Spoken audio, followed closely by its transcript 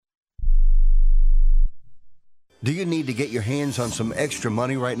Do you need to get your hands on some extra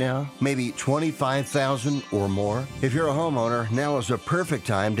money right now? Maybe $25,000 or more? If you're a homeowner, now is a perfect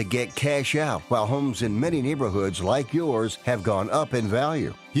time to get cash out while homes in many neighborhoods like yours have gone up in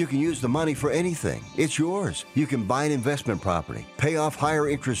value. You can use the money for anything. It's yours. You can buy an investment property, pay off higher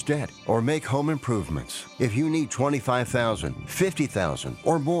interest debt, or make home improvements. If you need $25,000, $50,000,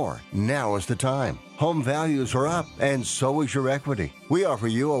 or more, now is the time. Home values are up, and so is your equity. We offer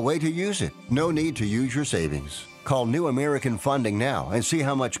you a way to use it. No need to use your savings. Call New American Funding now and see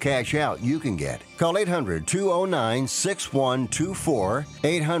how much cash out you can get. Call 800-209-6124,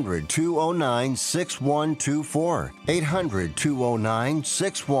 800-209-6124,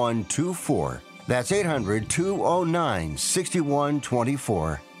 800-209-6124. That's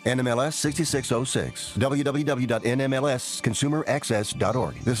 800-209-6124. NMLS 6606.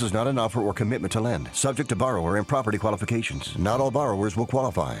 www.nmlsconsumeraccess.org. This is not an offer or commitment to lend. Subject to borrower and property qualifications. Not all borrowers will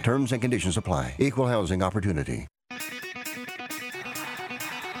qualify. Terms and conditions apply. Equal housing opportunity.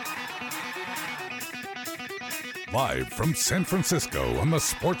 Live from San Francisco on the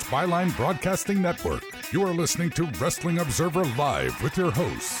Sports Byline Broadcasting Network, you are listening to Wrestling Observer Live with your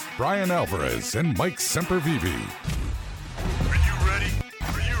hosts, Bryan Alvarez and Mike Sempervive. Are you ready?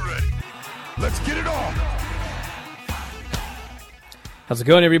 Let's get it on! How's it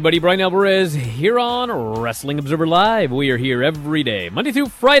going, everybody? Bryan Alvarez here on Wrestling Observer Live. We are here every day, Monday through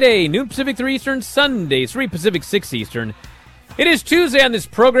Friday, noon Pacific, 3 Eastern, Sundays, 3 Pacific, 6 Eastern. It is Tuesday on this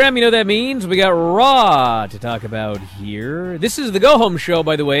program. You know what that means. We got Raw to talk about here. This is the go-home show,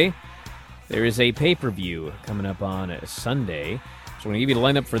 by the way. There is a pay-per-view coming up on Sunday. So we're going to give you the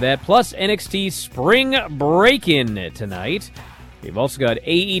lineup for that. Plus NXT Spring Break-In tonight. We've also got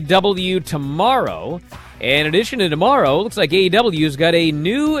AEW tomorrow. And in addition to tomorrow, it looks like AEW's got a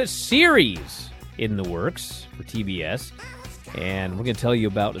new series in the works for TBS. And we're going to tell you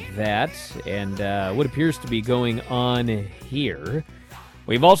about that and what appears to be going on here.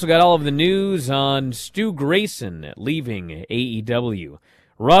 We've also got all of the news on Stu Grayson leaving AEW.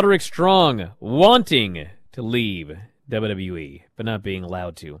 Roderick Strong wanting to leave WWE, but not being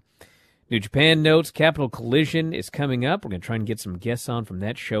allowed to. New Japan notes, Capital Collision is coming up. We're going to try and get some guests on from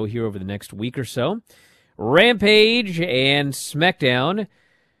that show here over the next week or so. Rampage and SmackDown.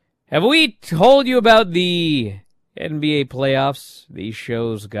 Have we told you about the NBA playoffs? These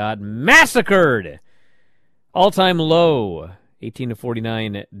shows got massacred. All-time low,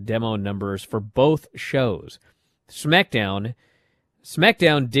 18-49 demo numbers for both shows. SmackDown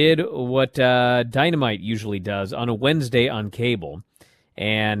did what Dynamite usually does on a Wednesday on cable.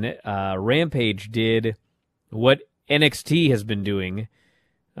 And Rampage did what NXT has been doing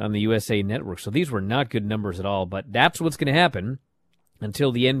on the USA Network. So these were not good numbers at all, but that's what's going to happen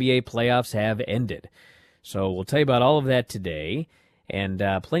until the NBA playoffs have ended. So we'll tell you about all of that today and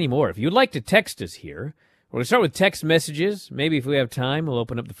plenty more. If you'd like to text us here, we're going to start with text messages. Maybe if we have time, we'll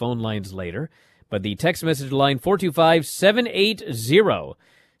open up the phone lines later. But the text message line,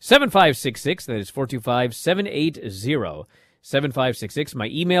 425-780-7566. That is 425-780-7566. 7566. My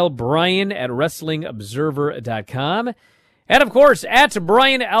email, Bryan@WrestlingObserver.com. And, of course, at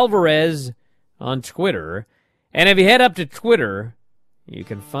Bryan Alvarez on Twitter. And if you head up to Twitter, you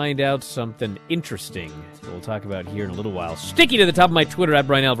can find out something interesting that we'll talk about here in a little while. Sticky to the top of my Twitter, at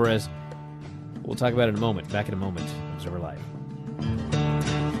Bryan Alvarez. We'll talk about it in a moment. Back in a moment. Observer Live.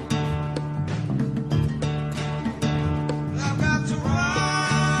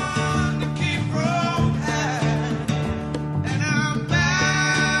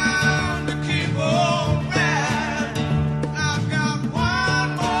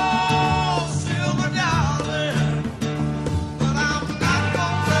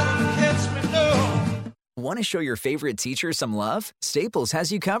 Want to show your favorite teacher some love? Staples has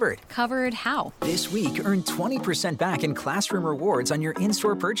you covered. Covered how? This week, earn 20% back in classroom rewards on your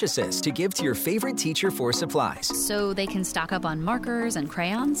in-store purchases to give to your favorite teacher for supplies. So they can stock up on markers and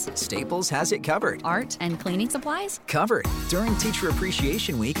crayons? Staples has it covered. Art and cleaning supplies? Covered. During Teacher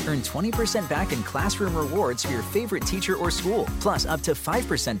Appreciation Week, earn 20% back in classroom rewards for your favorite teacher or school, plus up to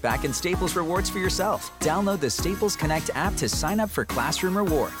 5% back in Staples rewards for yourself. Download the Staples Connect app to sign up for classroom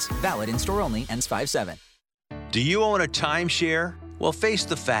rewards. Valid in-store only, ends 5/7. Do you own a timeshare? Well, face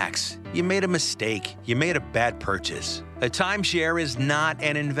the facts. You made a mistake. You made a bad purchase. A timeshare is not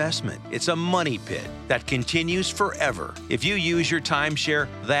an investment. It's a money pit that continues forever. If you use your timeshare,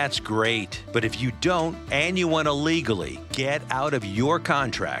 that's great. But if you don't, and you want to legally get out of your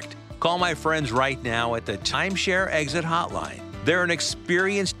contract, call my friends right now at the Timeshare Exit Hotline. They're an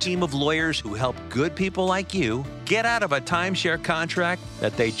experienced team of lawyers who help good people like you get out of a timeshare contract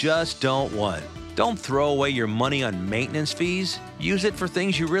that they just don't want. Don't throw away your money on maintenance fees. use it for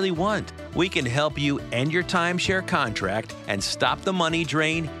things you really want. We can help you end your timeshare contract and stop the money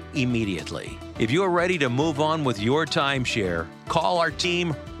drain immediately. If you're ready to move on with your timeshare, call our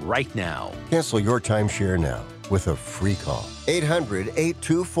team right now. Cancel your timeshare now with a free call.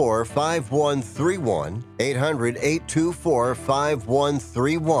 800-824-5131.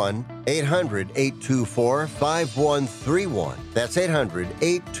 800-824-5131. 800-824-5131. That's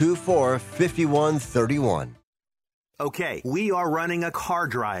 800-824-5131. Okay, we are running a car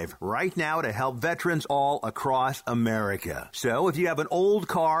drive right now to help veterans all across America. So if you have an old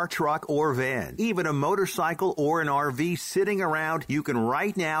car, truck, or van, even a motorcycle or an RV sitting around, you can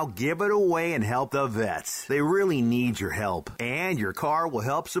right now give it away and help the vets. They really need your help. And your car will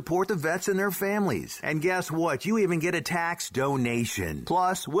help support the vets and their families. And guess what? You even get a tax donation.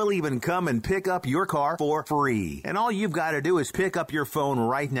 Plus, we'll even come and pick up your car for free. And all you've got to do is pick up your phone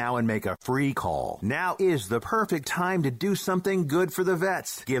right now and make a free call. Now is the perfect time to do something good for the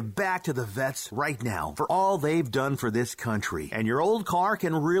vets. Give back to the vets right now for all they've done for this country. And your old car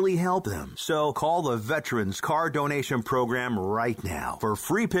can really help them. So call the Veterans Car Donation Program right now for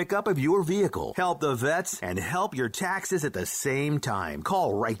free pickup of your vehicle. Help the vets and help your taxes at the same time.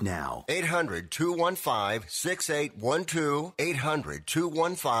 Call right now. 800-215-6812.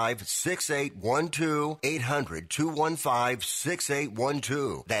 800-215-6812.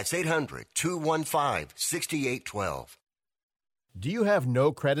 800-215-6812. That's 800-215-6812. Do you have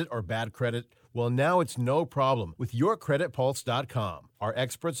no credit or bad credit? Well, now it's no problem with YourCreditPulse.com. Our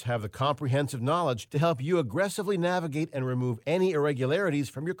experts have the comprehensive knowledge to help you aggressively navigate and remove any irregularities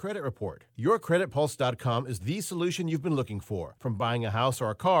from your credit report. YourCreditPulse.com is the solution you've been looking for, from buying a house or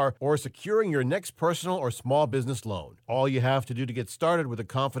a car or securing your next personal or small business loan. All you have to do to get started with a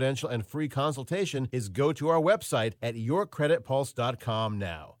confidential and free consultation is go to our website at YourCreditPulse.com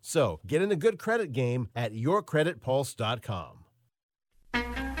now. So, get in the good credit game at YourCreditPulse.com.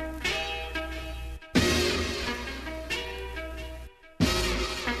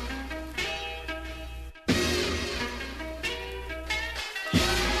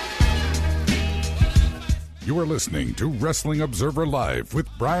 You are listening to Wrestling Observer Live with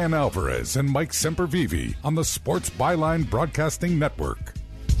Bryan Alvarez and Mike Sempervive on the Sports Byline Broadcasting Network.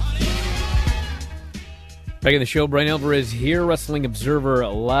 Back in the show, Bryan Alvarez here, Wrestling Observer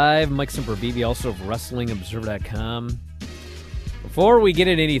Live. Mike Sempervive, also of WrestlingObserver.com. Before we get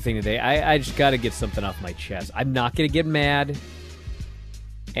into anything today, I just got to get something off my chest. I'm not going to get mad,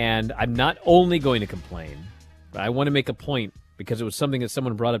 and I'm not only going to complain, but I want to make a point because it was something that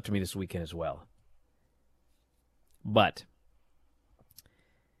someone brought up to me this weekend as well. But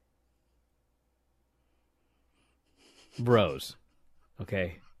bros,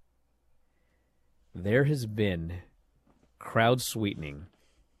 okay, there has been crowd sweetening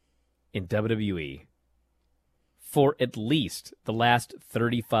in WWE for at least the last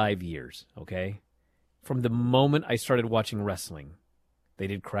 35 years, okay? From the moment I started watching wrestling, they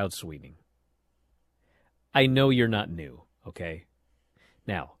did crowd sweetening. I know you're not new, okay?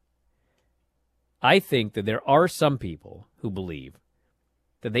 Now, I think that there are some people who believe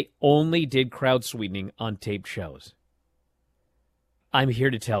that they only did crowd sweetening on taped shows. I'm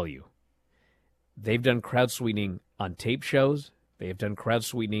here to tell you, they've done crowd sweetening on tape shows. They have done crowd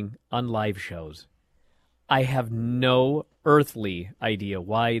sweetening on live shows. I have no earthly idea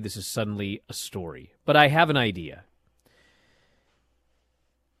why this is suddenly a story, but I have an idea.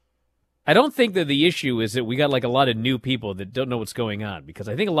 I don't think that the issue is that we got like a lot of new people that don't know what's going on, because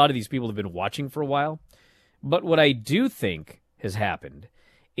I think a lot of these people have been watching for a while. But what I do think has happened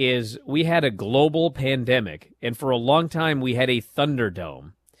is we had a global pandemic, and for a long time we had a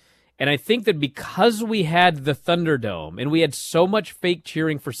Thunderdome. And I think that because we had the Thunderdome and we had so much fake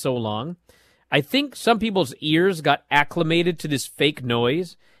cheering for so long, I think some people's ears got acclimated to this fake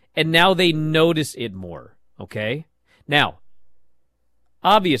noise, and now they notice it more, okay? Now,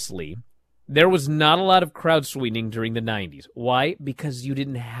 obviously, there was not a lot of crowd sweetening during the 90s. Why? Because you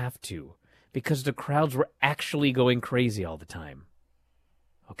didn't have to. Because the crowds were actually going crazy all the time.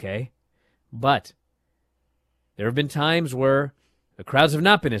 Okay? But there have been times where the crowds have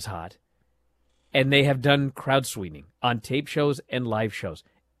not been as hot, and they have done crowd sweetening on tape shows and live shows.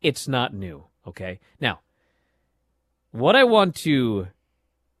 It's not new. Okay? Now, what I want to...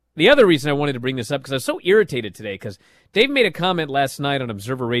 The other reason I wanted to bring this up, because I was so irritated today, because Dave made a comment last night on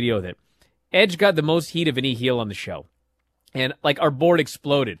Observer Radio that Edge got the most heat of any heel on the show. And, like, our board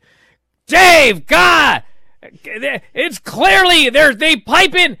exploded. Dave, God! It's clearly, they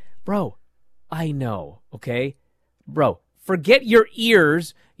pipe in. Bro, I know, okay? Bro, forget your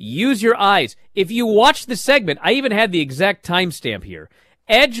ears. Use your eyes. If you watch the segment, I even had the exact timestamp here.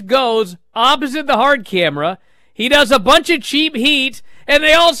 Edge goes opposite the hard camera. he does a bunch of cheap heat, and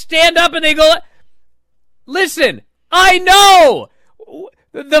they all stand up and they go, listen, I know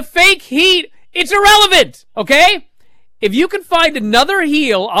the fake heat, it's irrelevant, okay? If you can find another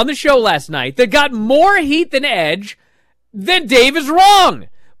heel on the show last night that got more heat than Edge, then Dave is wrong.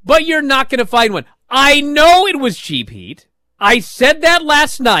 But you're not going to find one. I know it was cheap heat. I said that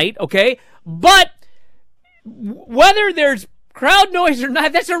last night, okay? But whether there's crowd noise or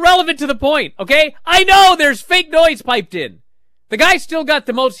not, that's irrelevant to the point, okay? I know there's fake noise piped in. The guy still got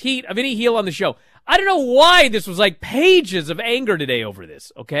the most heat of any heel on the show. I don't know why this was like pages of anger today over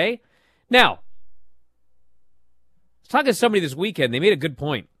this, okay? Now, I was talking to somebody this weekend. They made a good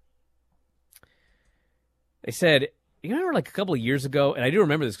point. They said, you remember like a couple of years ago, and I do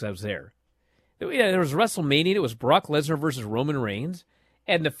remember this because I was there. There was WrestleMania. It was Brock Lesnar versus Roman Reigns,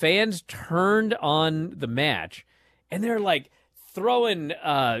 and the fans turned on the match, and they're like throwing,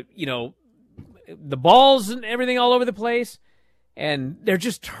 the balls and everything all over the place, and they're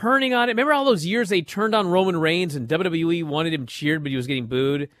just turning on it. Remember all those years they turned on Roman Reigns, and WWE wanted him cheered, but he was getting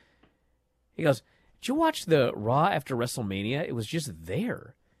booed? He goes, did you watch the Raw after WrestleMania? It was just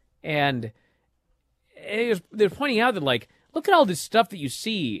there. And they're pointing out that, like, look at all this stuff that you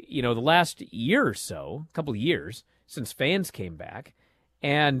see, the last year or so, a couple of years since fans came back.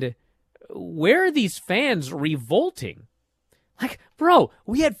 And where are these fans revolting? Like, bro,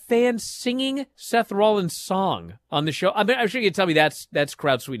 we had fans singing Seth Rollins' song on the show. I mean, I'm sure you can tell me that's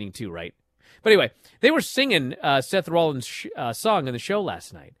crowd sweetening too, right? But anyway, they were singing Seth Rollins' song on the show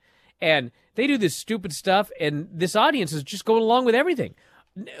last night. And they do this stupid stuff, and this audience is just going along with everything.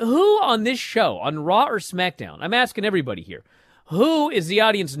 Who on this show, on Raw or SmackDown, I'm asking everybody here, who is the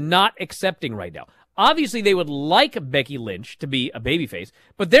audience not accepting right now? Obviously, they would like Becky Lynch to be a babyface,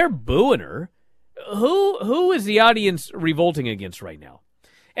 but they're booing her. Who is the audience revolting against right now?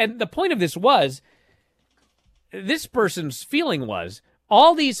 And the point of this was, this person's feeling was,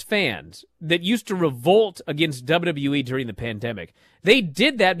 all these fans that used to revolt against WWE during the pandemic, they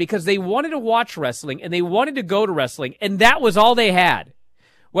did that because they wanted to watch wrestling and they wanted to go to wrestling, and that was all they had.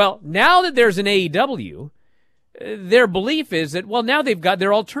 Well, now that there's an AEW, their belief is that, well, now they've got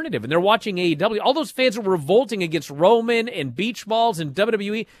their alternative, and they're watching AEW. All those fans are revolting against Roman and beach balls and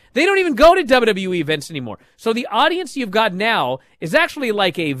WWE. They don't even go to WWE events anymore. So the audience you've got now is actually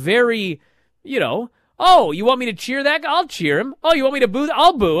like a very, oh, you want me to cheer that guy? I'll cheer him. Oh, you want me to boo?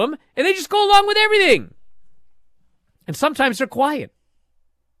 I'll boo him. And they just go along with everything. And sometimes they're quiet.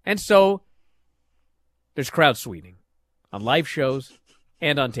 And so there's crowd sweetening on live shows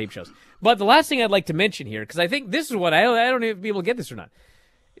and on tape shows. But the last thing I'd like to mention here, because I think this is what I don't know if people get this or not.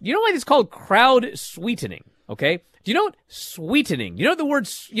 Do you know why this is called crowd sweetening? Okay? Do you know what sweetening? You know the word,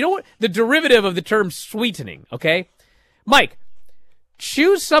 what the derivative of the term sweetening, okay? Mike,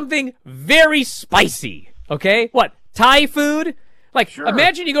 choose something very spicy, okay? What, Thai food? Like, sure.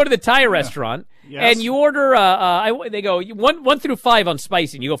 Imagine you go to the Thai restaurant, yes, and you order, they go 1 through 5 on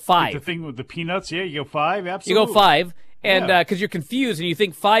spicy, and you go 5. The thing with the peanuts, yeah, you go 5, absolutely. You go 5. And because you're confused and you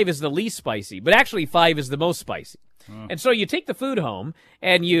think 5 is the least spicy, but actually 5 is the most spicy. And so you take the food home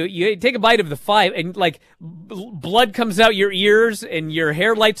and you take a bite of the 5, and like blood comes out your ears and your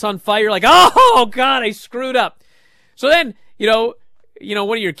hair lights on fire. Like, oh God, I screwed up. So then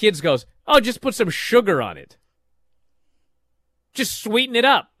one of your kids goes, oh, just put some sugar on it. Just sweeten it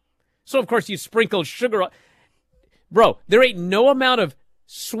up. So of course you sprinkle sugar on. Bro, there ain't no amount of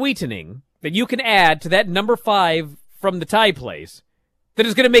sweetening that you can add to that number 5 from the Thai place that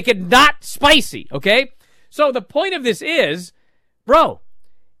is going to make it not spicy, okay? So the point of this is, bro,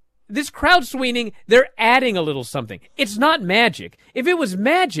 this crowd sweetening, they're adding a little something. It's not magic. If it was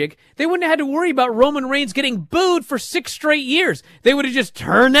magic, they wouldn't have had to worry about Roman Reigns getting booed for 6 straight years. They would have just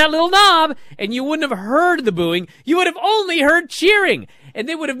turned that little knob, and you wouldn't have heard the booing. You would have only heard cheering, and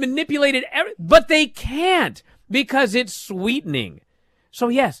they would have manipulated but they can't because it's sweetening. So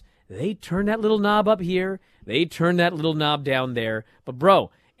yes, they turn that little knob up here. They turn that little knob down there. But, bro,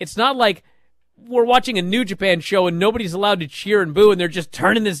 it's not like we're watching a New Japan show and nobody's allowed to cheer and boo and they're just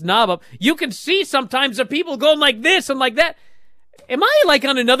turning this knob up. You can see sometimes the people going like this and like that. Am I like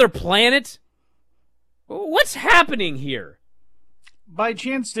on another planet? What's happening here? By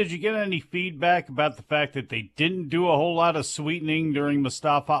chance, did you get any feedback about the fact that they didn't do a whole lot of sweetening during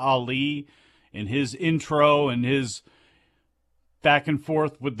Mustafa Ali and his intro and his back and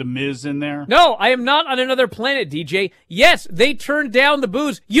forth with The Miz in there? No, I am not on another planet, DJ. Yes, they turned down the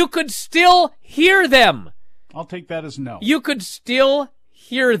boos. You could still hear them. I'll take that as no. You could still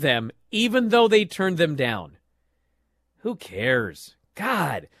hear them, even though they turned them down. Who cares?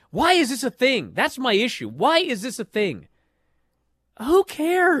 God, why is this a thing? That's my issue. Why is this a thing? Who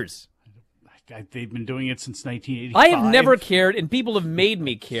cares? they've been doing it since 1985. I have never cared, and people have made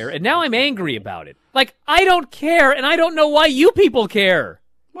me care, and now I'm angry about it. Like, I don't care, and I don't know why you people care.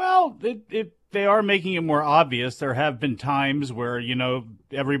 Well, they are making it more obvious. There have been times where,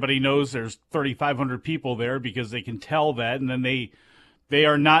 everybody knows there's 3,500 people there because they can tell that, and then they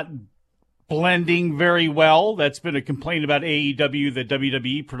are not blending very well. That's been a complaint about AEW that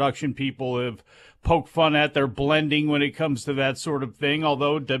WWE production people have poked fun at. Their blending when it comes to that sort of thing,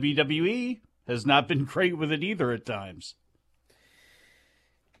 although WWE has not been great with it either at times.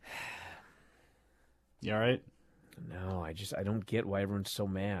 You all right? No, I don't get why everyone's so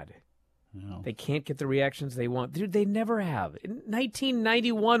mad. No. They can't get the reactions they want. Dude, they never have. In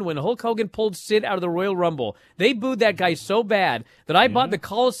 1991, when Hulk Hogan pulled Sid out of the Royal Rumble, they booed that guy so bad that I bought the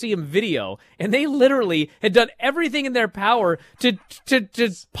Coliseum video, and they literally had done everything in their power to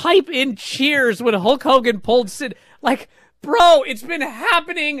pipe in cheers when Hulk Hogan pulled Sid. Like, bro, it's been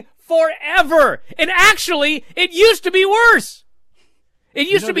happening forever. And actually, it used to be worse. It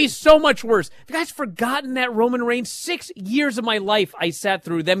used to be so much worse. You guys forgotten that Roman Reigns? 6 years of my life I sat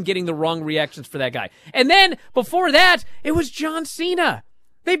through them getting the wrong reactions for that guy. And then, before that, it was John Cena.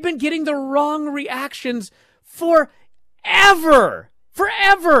 They've been getting the wrong reactions forever.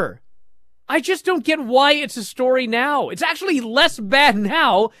 Forever. I just don't get why it's a story now. It's actually less bad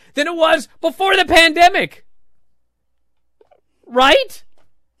now than it was before the pandemic. Right?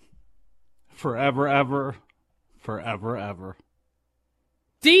 Forever, ever. Forever, ever.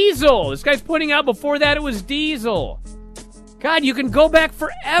 Diesel. This guy's pointing out before that it was Diesel. God, you can go back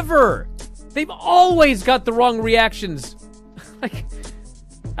forever. They've always got the wrong reactions. Like,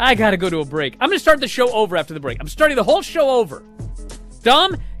 I gotta go to a break. I'm gonna start the show over after the break. I'm starting the whole show over.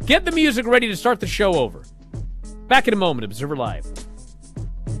 Dom, get the music ready to start the show over. Back in a moment, Observer Live.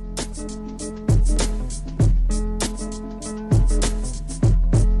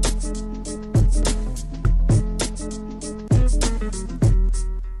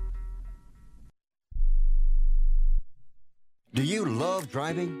 Do you love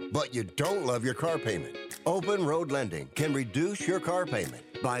driving, but you don't love your car payment? Open Road Lending can reduce your car payment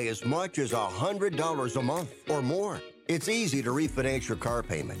by as much as $100 a month or more. It's easy to refinance your car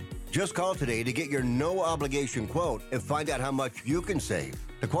payment. Just call today to get your no-obligation quote and find out how much you can save.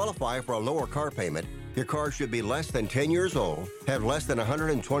 To qualify for a lower car payment, your car should be less than 10 years old, have less than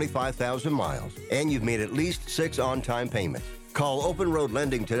 125,000 miles, and you've made at least 6 on-time payments. Call Open Road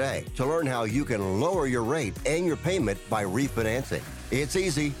Lending today to learn how you can lower your rate and your payment by refinancing. It's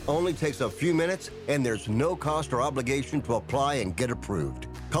easy, only takes a few minutes, and there's no cost or obligation to apply and get approved.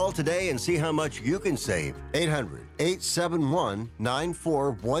 Call today and see how much you can save.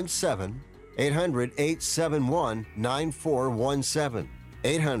 800-871-9417. 800-871-9417.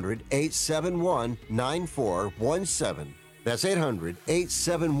 800-871-9417. That's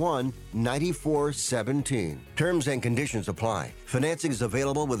 800-871-9417. Terms and conditions apply. Financing is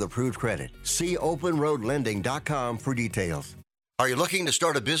available with approved credit. See openroadlending.com for details. Are you looking to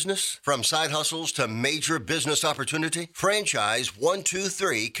start a business? From side hustles to major business opportunity? Franchise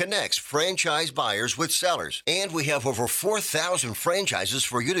 123 connects franchise buyers with sellers. And we have over 4,000 franchises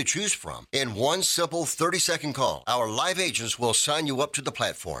for you to choose from. In one simple 30-second call, our live agents will sign you up to the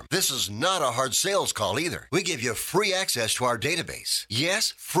platform. This is not a hard sales call either. We give you free access to our database.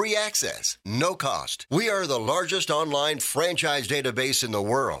 Yes, free access. No cost. We are the largest online franchise database in the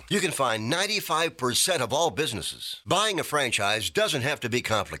world. You can find 95% of all businesses. Buying a franchise doesn't have to be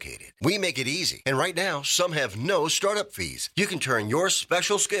complicated. We make it easy. And right now, some have no startup fees. You can turn your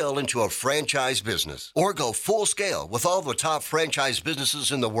special skill into a franchise business or go full scale with all the top franchise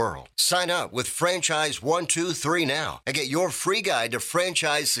businesses in the world. Sign up with Franchise 123 now and get your free guide to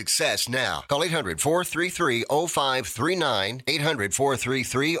franchise success now. Call 800-433-0539,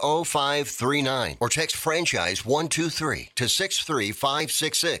 800-433-0539, or text Franchise 123 to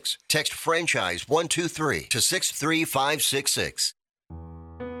 63566. Text Franchise 123 to 63566.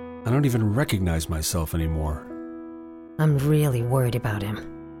 I don't even recognize myself anymore. I'm really worried about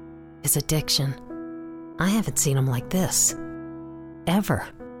him. His addiction. I haven't seen him like this. Ever.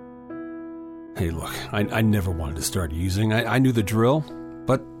 Hey, look, I never wanted to start using. I knew the drill,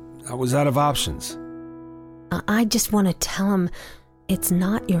 but I was out of options. I just want to tell him it's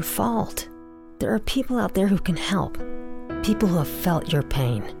not your fault. There are people out there who can help. People who have felt your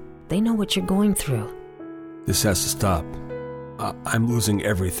pain. They know what you're going through. This has to stop. I'm losing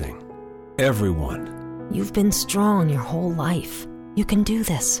everything. Everyone. You've been strong your whole life. You can do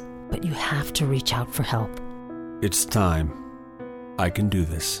this, but you have to reach out for help. It's time. I can do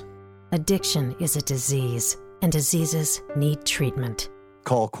this. Addiction is a disease, and diseases need treatment.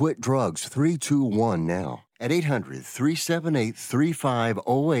 Call Quit Drugs 321 now at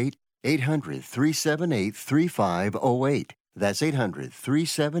 800-378-3508. 800-378-3508. That's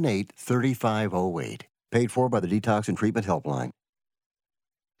 800-378-3508. Paid for by the Detox and Treatment Helpline.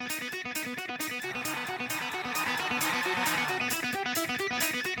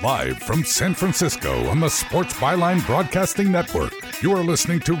 Live from San Francisco on the Sports Byline Broadcasting Network, you are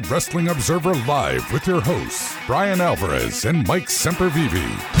listening to Wrestling Observer Live with your hosts, Bryan Alvarez and Mike Sempervive.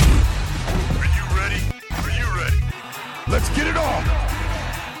 Are you ready? Are you ready? Let's get it on!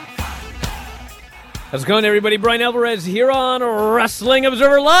 How's it going, everybody? Bryan Alvarez here on Wrestling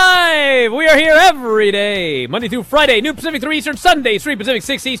Observer Live. We are here every day, Monday through Friday, noon Pacific 3 Eastern, Sunday 3 Pacific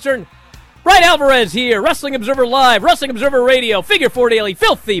 6 Eastern. Bryan Alvarez here, Wrestling Observer Live, Wrestling Observer Radio, Figure 4 Daily,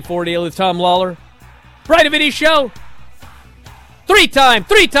 Filthy 4 Daily with Tom Lawler. Bryan Video Show, three-time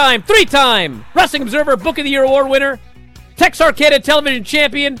Wrestling Observer Book of the Year Award winner, Texarkana Television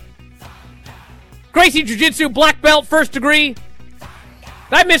Champion, Gracie Jiu-Jitsu Black Belt First Degree. Did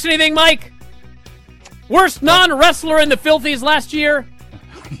I miss anything, Mike? Worst non-wrestler in the Filthies last year?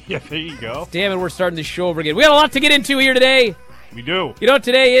 Yeah, there you go. Damn it, we're starting this show over again. We got a lot to get into here today. We do. You know what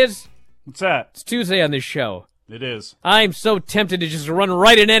today is? What's that? It's Tuesday on this show. It is. I'm so tempted to just run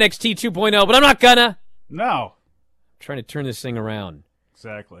right in NXT 2.0, but I'm not gonna. No. I'm trying to turn this thing around.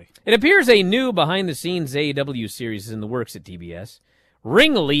 Exactly. It appears a new behind-the-scenes AEW series is in the works at TBS.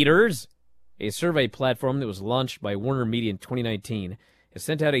 Ringleaders, a survey platform that was launched by Warner Media in 2019, has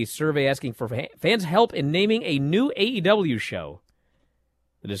sent out a survey asking for fans' help in naming a new AEW show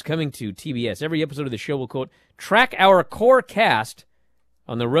that is coming to TBS. Every episode of the show will, quote, track our core cast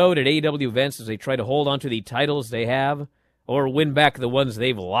on the road at AEW events as they try to hold on to the titles they have or win back the ones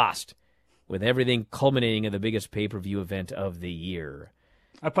they've lost, with everything culminating in the biggest pay-per-view event of the year.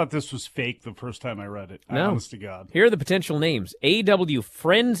 I thought this was fake the first time I read it. No. Honest to God. Here are the potential names. AEW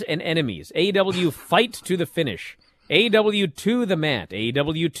Friends and Enemies. AEW Fight to the Finish. AEW To the Mat.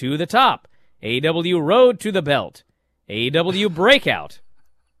 AEW To the Top. AEW Road to the Belt. AEW Breakout.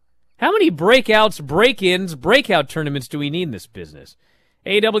 How many breakouts, break-ins, breakout tournaments do we need in this business?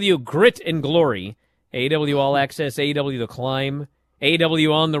 AEW Grit and Glory, AEW All Access, AEW The Climb,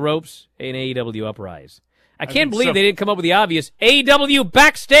 AEW On the Ropes, and AEW Uprise. I can't believe they didn't come up with the obvious AEW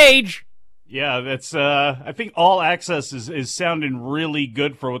Backstage. Yeah, that's. I think All Access is sounding really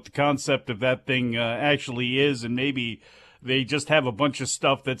good for what the concept of that thing actually is, and maybe they just have a bunch of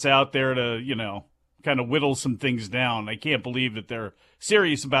stuff that's out there to, kind of whittle some things down. I can't believe that they're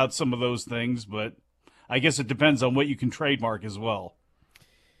serious about some of those things, but I guess it depends on what you can trademark as well.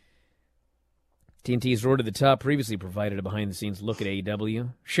 TNT's Road to the Top previously provided a behind-the-scenes look at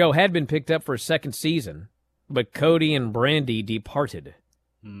AEW. Show had been picked up for a second season, but Cody and Brandy departed.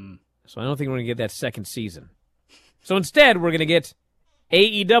 So I don't think we're going to get that second season. So instead, we're going to get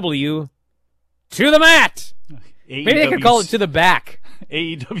AEW To the Mat. Maybe they could call it To the Back.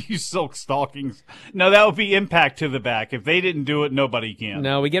 AEW Silk Stockings. No, that would be Impact To the Back. If they didn't do it, nobody can.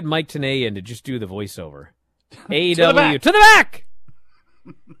 No, we get Mike Tenay in to just do the voiceover. AEW To the Back!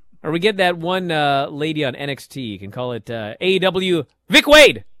 Or we get that one lady on NXT. You can call it AEW Vic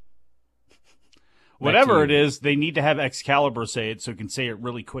Wade. Whatever it is, they need to have Excalibur say it so it can say it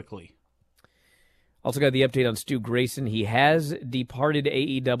really quickly. Also got the update on Stu Grayson. He has departed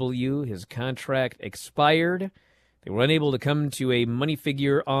AEW. His contract expired. They were unable to come to a money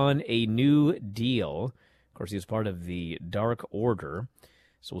figure on a new deal. Of course, he was part of the Dark Order,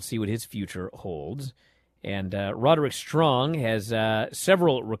 so we'll see what his future holds. And Roderick Strong has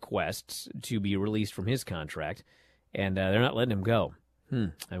several requests to be released from his contract, and they're not letting him go.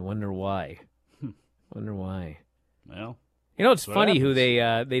 I wonder why. Well, it's funny who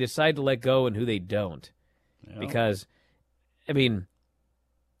they decide to let go and who they don't. Yeah. Because, I've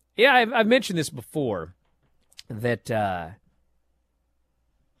mentioned this before, that,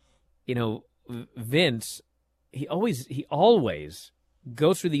 Vince, he always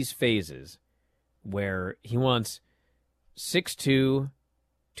goes through these phases where he wants 6'2",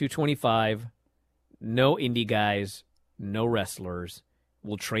 225, no indie guys, no wrestlers,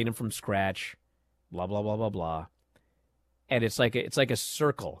 we'll train him from scratch, blah, blah, blah, blah, blah. And it's like a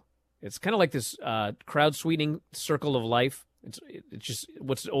circle. It's kind of like this crowd-sweetening circle of life. It's just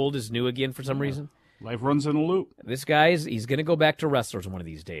what's old is new again for some reason. Life runs in a loop. This guy, he's going to go back to wrestlers one of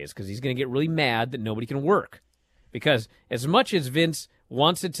these days because he's going to get really mad that nobody can work. Because as much as Vince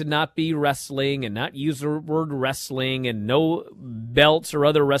wants it to not be wrestling and not use the word wrestling and no belts or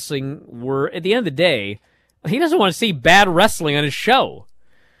other wrestling word, at the end of the day, he doesn't want to see bad wrestling on his show.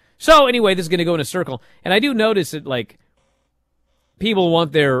 So anyway, this is going to go in a circle. And I do notice that, people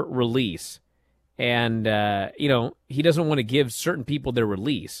want their release. And, he doesn't want to give certain people their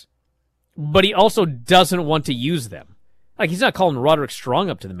release. But he also doesn't want to use them. Like, he's not calling Roderick Strong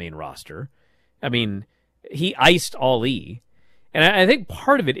up to the main roster. I mean, he iced Ali. And I think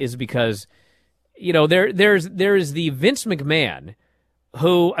part of it is because, you know, there is the Vince McMahon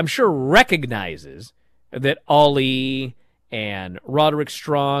who I'm sure recognizes that Ali and Roderick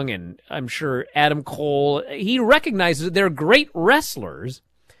Strong and I'm sure Adam Cole, he recognizes that they're great wrestlers.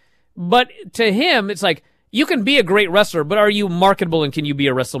 But to him, it's like, you can be a great wrestler, but are you marketable and can you be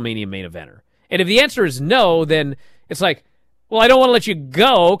a WrestleMania main eventer? And if the answer is no, then it's like, well, I don't want to let you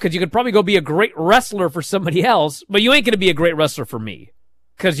go because you could probably go be a great wrestler for somebody else, but you ain't going to be a great wrestler for me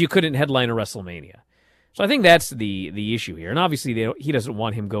because you couldn't headline a WrestleMania. So I think that's the issue here. And obviously he doesn't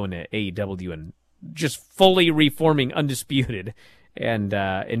want him going to AEW and just fully reforming Undisputed and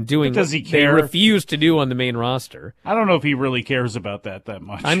doing what they refuse to do on the main roster. I don't know if he really cares about that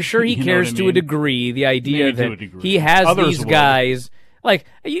much. I'm sure he cares to a degree. The idea that he has Others these guys, like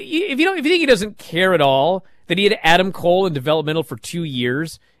if you think he doesn't care at all, that he had Adam Cole in developmental for 2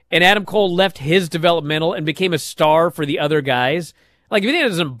 years, and Adam Cole left his developmental and became a star for the other guys. Like, if you think it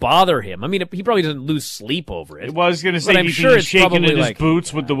doesn't bother him, I mean, he probably doesn't lose sleep over it. Well, I was going to say, I'm sure he's shaking in his like,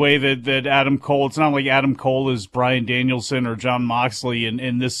 boots with the way that Adam Cole, it's not like Adam Cole is Bryan Danielson or Jon Moxley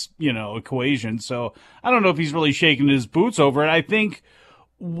in this, equation. So I don't know if he's really shaking his boots over it. I think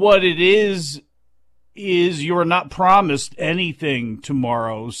what it is you're not promised anything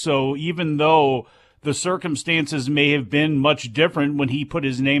tomorrow. So even though the circumstances may have been much different when he put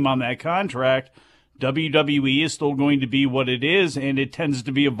his name on that contract, WWE is still going to be what it is, and it tends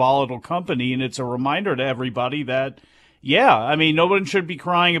to be a volatile company, and it's a reminder to everybody that, no one should be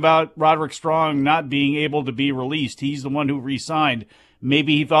crying about Roderick Strong not being able to be released. He's the one who re-signed.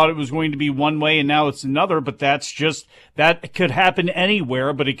 Maybe he thought it was going to be one way and now it's another, but that could happen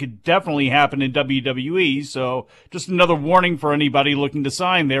anywhere, but it could definitely happen in WWE. So just another warning for anybody looking to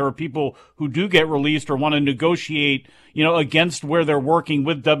sign there, or people who do get released or want to negotiate, against where they're working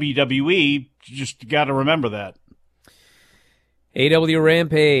with WWE. Just got to remember that. AW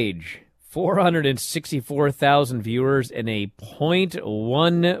Rampage, 464,000 viewers and a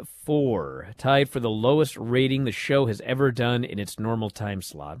 .14, tied for the lowest rating the show has ever done in its normal time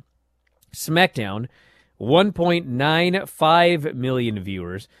slot. SmackDown, 1.95 million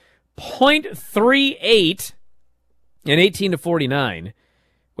viewers, .38 and 18 to 49,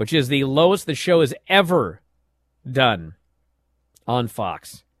 which is the lowest the show has ever done on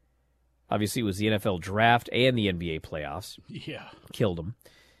Fox. Obviously, it was the NFL draft and the NBA playoffs. Yeah. Killed them.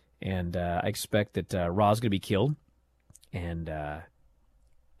 And I expect that Raw's going to be killed. And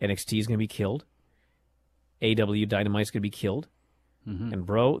NXT is going to be killed. AW Dynamite's going to be killed. Mm-hmm. And,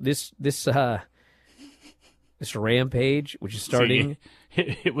 bro, this Rampage, which is starting... So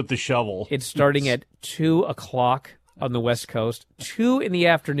hit with the shovel. It's starting at 2 o'clock on the West Coast. 2 in the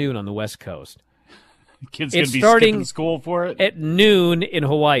afternoon on the West Coast. Kids going to be skipping school for it? At noon in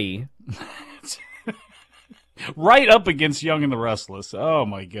Hawaii. Right up against Young and the Restless. Oh,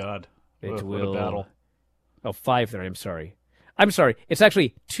 my God. What a battle. Oh, 5:30. I'm sorry. It's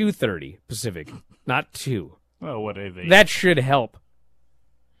actually 2:30 Pacific, not 2. Oh, what are they? That should help.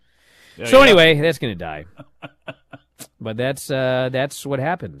 Anyway, that's going to die. But that's what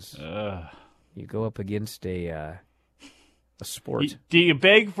happens. You go up against a sport. Do you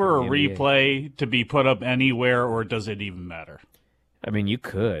beg for a replay to be put up anywhere, or does it even matter? I mean, you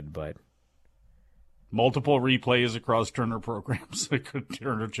could, but... Multiple replays across Turner programs,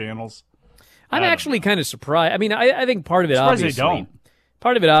 Turner channels. I'm actually kind of surprised. I mean, I think part of it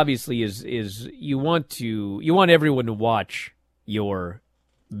obviously is you want everyone to watch your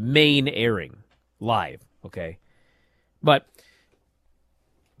main airing live, okay? But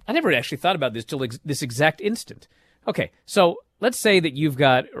I never actually thought about this till this exact instant. Okay, so let's say that you've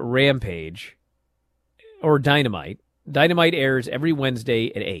got Rampage or Dynamite. Dynamite airs every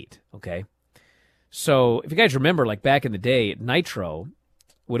Wednesday at 8, okay? So if you guys remember, like back in the day, Nitro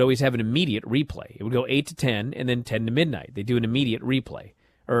would always have an immediate replay. It would go 8 to 10 and then 10 to midnight. They do an immediate replay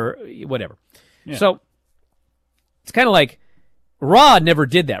or whatever. Yeah. So it's kind of like Raw never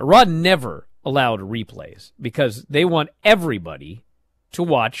did that. Raw never allowed replays because they want everybody to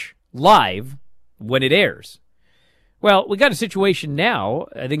watch live when it airs. Well, we got a situation now,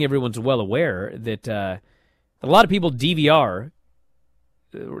 I think everyone's well aware, that a lot of people DVR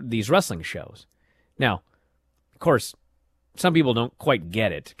these wrestling shows. Now, of course, some people don't quite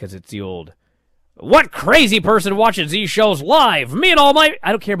get it because it's the old, what crazy person watches these shows live? Me and all my... I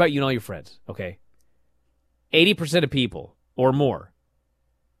don't care about you and all your friends, okay? 80% of people or more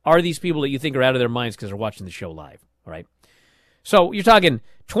are these people that you think are out of their minds because they're watching the show live, all right? So you're talking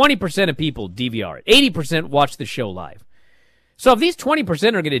 20% of people DVR it. 80% watch the show live. So if these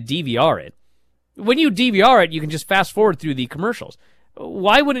 20% are going to DVR it, When you DVR it, you can just fast forward through the commercials.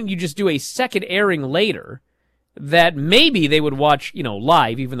 Why wouldn't you just do a second airing later that maybe they would watch,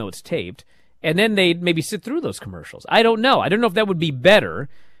 live, even though it's taped, and then they'd maybe sit through those commercials? I don't know. I don't know if that would be better,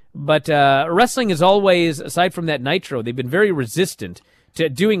 but wrestling is always, aside from that Nitro, they've been very resistant to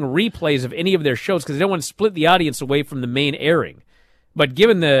doing replays of any of their shows because they don't want to split the audience away from the main airing. But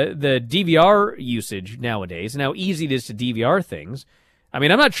given the DVR usage nowadays and how easy it is to DVR things, I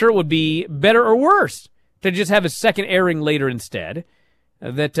mean, I'm not sure it would be better or worse to just have a second airing later instead,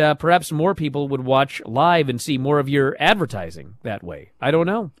 that perhaps more people would watch live and see more of your advertising that way. I don't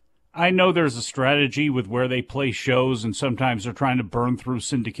know. I know there's a strategy with where they play shows, and sometimes they're trying to burn through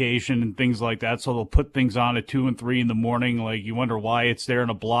syndication and things like that, so they'll put things on at 2 and 3 in the morning. Like, you wonder why it's there in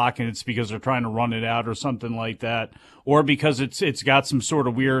a block, and it's because they're trying to run it out or something like that, or because it's got some sort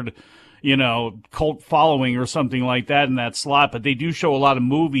of weird, cult following or something like that in that slot. But they do show a lot of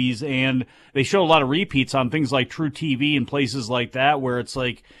movies, and they show a lot of repeats on things like True TV and places like that, where it's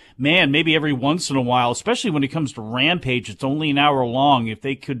like, man, maybe every once in a while, especially when it comes to Rampage, it's only an hour long. If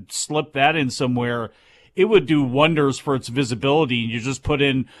they could slip that in somewhere, it would do wonders for its visibility. You just put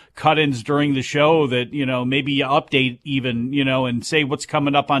in cut-ins during the show that, maybe you update even, and say what's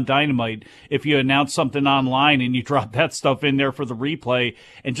coming up on Dynamite. If you announce something online and you drop that stuff in there for the replay,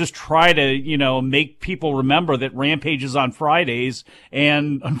 and just try to, make people remember that Rampage is on Fridays,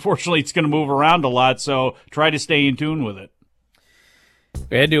 and unfortunately it's going to move around a lot, so try to stay in tune with it.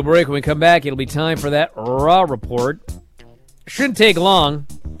 We're heading to a break. When we come back, it'll be time for that Raw report. Shouldn't take long.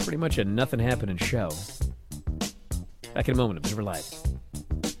 Pretty much a nothing happening show. Back in a moment. Observer Live.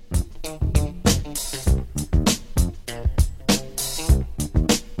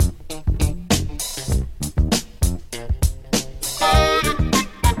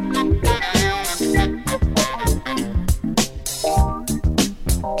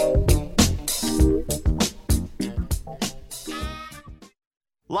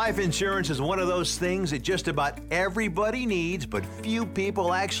 Life insurance is one of those things that just about everybody needs, but few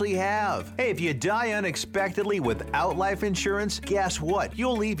people actually have. Hey, if you die unexpectedly without life insurance, guess what?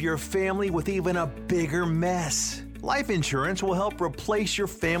 You'll leave your family with even a bigger mess. Life insurance will help replace your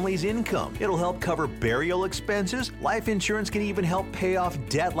family's income. It'll help cover burial expenses. Life insurance can even help pay off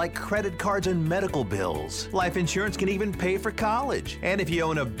debt like credit cards and medical bills. Life insurance can even pay for college. And if you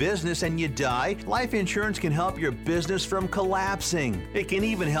own a business and you die, life insurance can help your business from collapsing. It can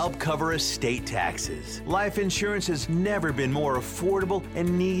even help cover estate taxes. Life insurance has never been more affordable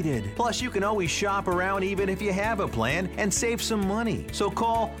and needed. Plus, you can always shop around even if you have a plan and save some money. So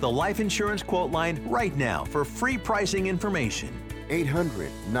call the Life Insurance Quote Line right now for free pricing information.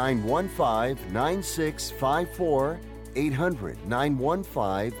 800-915-9654.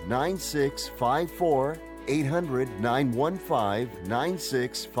 800-915-9654.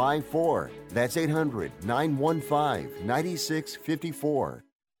 800-915-9654. That's 800-915-9654.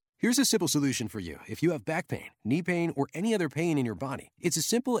 Here's a simple solution for you if you have back pain, knee pain, or any other pain in your body. It's as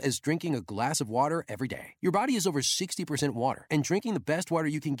simple as drinking a glass of water every day. Your body is over 60% water, and drinking the best water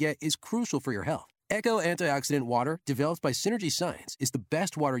you can get is crucial for your health. Echo Antioxidant Water, developed by Synergy Science, is the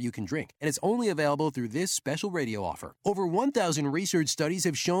best water you can drink, and it's only available through this special radio offer. Over 1,000 research studies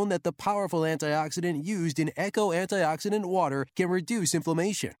have shown that the powerful antioxidant used in Echo Antioxidant Water can reduce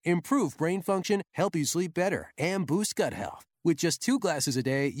inflammation, improve brain function, help you sleep better, and boost gut health. With just 2 glasses a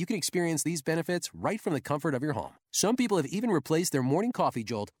day, you can experience these benefits right from the comfort of your home. Some people have even replaced their morning coffee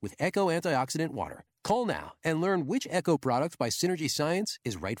jolt with Echo Antioxidant Water. Call now and learn which Echo product by Synergy Science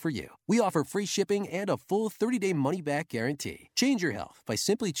is right for you. We offer free shipping and a full 30-day money-back guarantee. Change your health by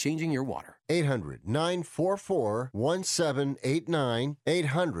simply changing your water. 800-944-1789.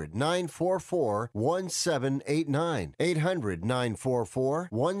 800-944-1789.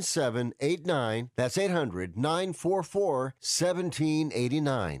 800-944-1789. That's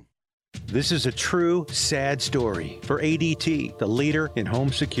 800-944-1789. This is a true, sad story for ADT, the leader in home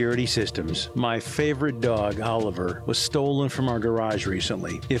security systems. My favorite dog, Oliver, was stolen from our garage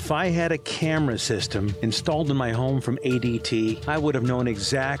recently. If I had a camera system installed in my home from ADT, I would have known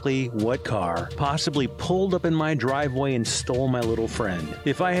exactly what car possibly pulled up in my driveway and stole my little friend.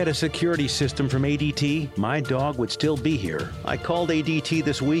 If I had a security system from ADT, my dog would still be here. I called ADT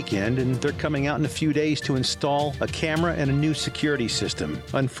this weekend, and they're coming out in a few days to install a camera and a new security system.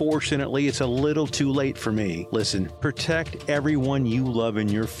 Unfortunately, unfortunately, it's a little too late for me. Listen, protect everyone you love in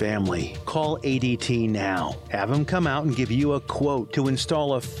your family. Call ADT now. Have them come out and give you a quote to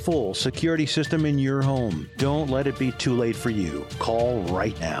install a full security system in your home. Don't let it be too late for you. Call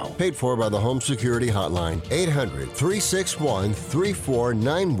right now. Paid for by the Home Security Hotline.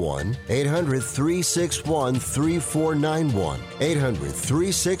 800-361-3491. 800-361-3491.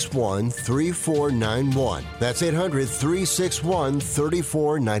 800-361-3491. That's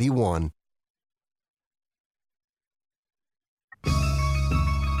 800-361-3491.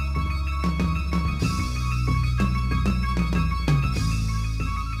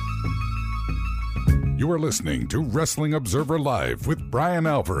 You are listening to Wrestling Observer Live with Bryan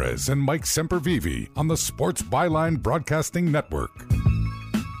Alvarez and Mike Sempervive on the Sports Byline Broadcasting Network.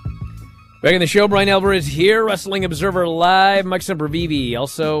 Back in the show, Bryan Alvarez here, Wrestling Observer Live. Mike Sempervive,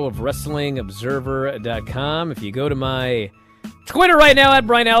 also of WrestlingObserver.com. If you go to my Twitter right now, at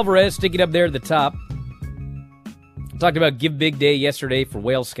Bryan Alvarez, stick it up there at the top. I talked about Give Big Day yesterday for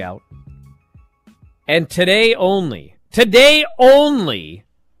Whale Scout. And today only,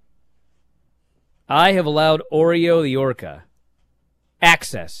 I have allowed Oreo the Orca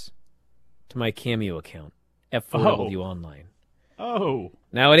access to my Cameo account, F4W Online. Oh.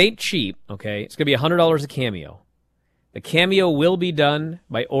 Now, it ain't cheap, okay? It's going to be $100 a Cameo. The Cameo will be done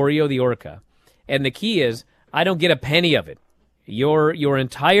by Oreo the Orca. And the key is, I don't get a penny of it. Your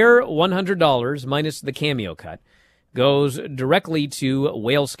entire $100 minus the Cameo cut goes directly to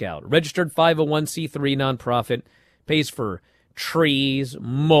Whale Scout, registered 501c3 nonprofit, pays for trees,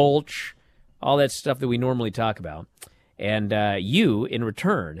 mulch, all that stuff that we normally talk about. And you, in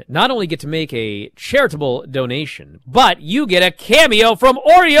return, not only get to make a charitable donation, but you get a Cameo from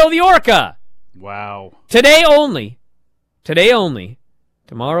Oreo the Orca. Wow. Today only.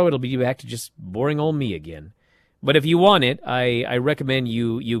 Tomorrow it'll be back to just boring old me again. But if you want it, I recommend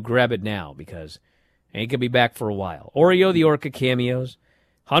you grab it now, because it ain't going to be back for a while. Oreo the Orca Cameos,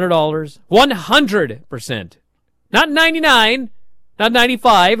 $100, 100%. Not 99, not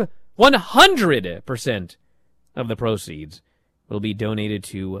 95, 100% of the proceeds will be donated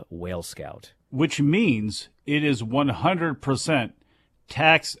to Whale Scout. Which means it is 100%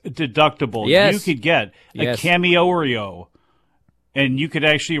 tax deductible. Yes. You could get a Cameo Oreo, and you could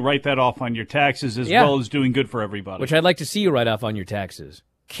actually write that off on your taxes as well as doing good for everybody. Which I'd like to see you write off on your taxes.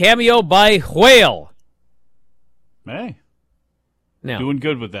 Cameo by Whale. Hey. Now, doing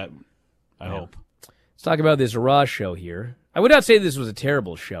good with that, I hope. Let's talk about this Raw show here. I would not say this was a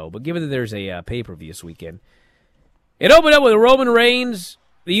terrible show, but given that there's a pay-per-view this weekend, it opened up with Roman Reigns,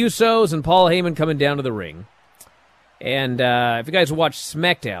 the Usos, and Paul Heyman coming down to the ring. And if you guys watch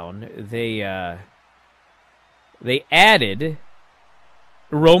SmackDown, they added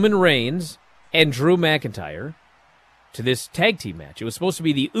Roman Reigns and Drew McIntyre to this tag team match. It was supposed to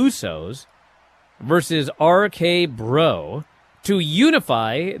be the Usos versus RK Bro to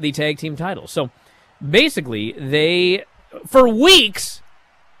unify the tag team titles. So basically, they, for weeks,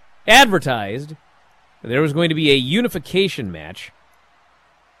 advertised there was going to be a unification match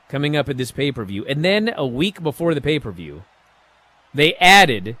coming up at this pay-per-view. And then a week before the pay-per-view, they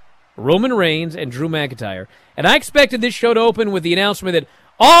added Roman Reigns and Drew McIntyre. And I expected this show to open with the announcement that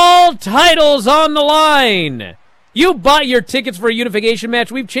all titles on the line. You bought your tickets for a unification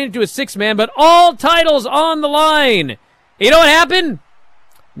match. We've changed it to a six-man, but all titles on the line. You know what happened?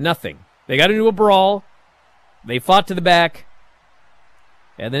 Nothing. They got into a brawl. They fought to the back.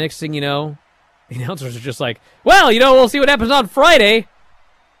 And the next thing you know, the announcers are just like, well, we'll see what happens on Friday.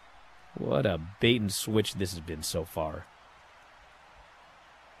 What a bait and switch this has been so far.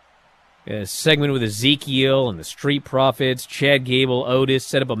 A segment with Ezekiel and the Street Profits, Chad Gable, Otis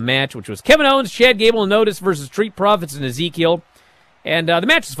set up a match, which was Kevin Owens, Chad Gable, and Otis versus Street Profits and Ezekiel. And the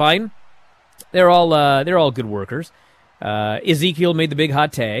match is fine. They're all good workers. Ezekiel made the big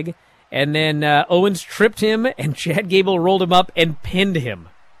hot tag. And then Owens tripped him, and Chad Gable rolled him up and pinned him.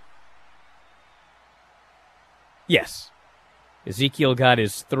 Yes. Ezekiel got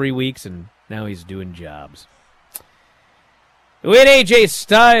his 3 weeks, and now he's doing jobs. We had AJ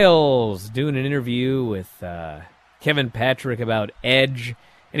Styles doing an interview with Kevin Patrick about Edge.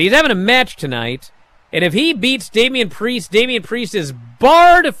 And he's having a match tonight. And if he beats Damian Priest is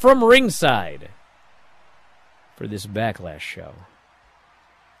barred from ringside for this Backlash show.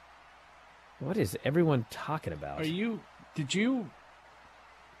 What is everyone talking about? What is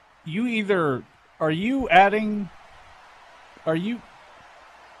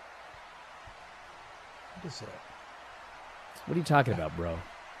that? What are you talking about, bro?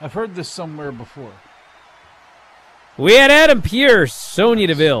 I've heard this somewhere before. We had Adam Pearce, Sonya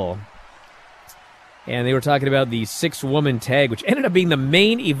Deville. And they were talking about the 6-woman tag, which ended up being the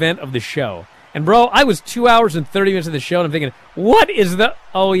main event of the show. And, bro, I was 2 hours and 30 minutes of the show, and I'm thinking, what is the...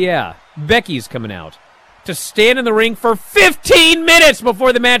 Oh, yeah, Becky's coming out to stand in the ring for 15 minutes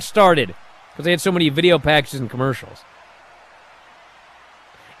before the match started because they had so many video packages and commercials.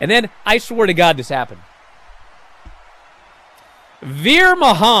 And then, I swear to God, this happened. Veer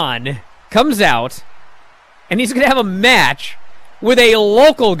Mahan comes out, and he's going to have a match with a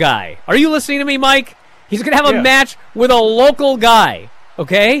local guy. Are you listening to me, Mike? He's going to have a match with a local guy,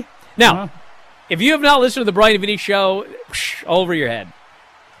 okay? Now, if you have not listened to the Bryan and Vinny show, over your head.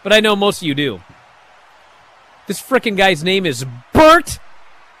 But I know most of you do. This frickin' guy's name is Bert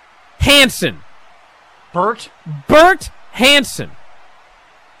Hansen. Bert Hansen.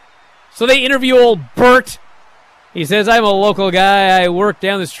 So they interview old Bert. He says, I'm a local guy. I work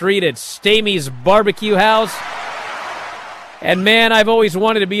down the street at Stamey's Barbecue House. And, man, I've always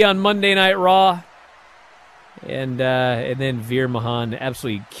wanted to be on Monday Night Raw. And then Veer Mahan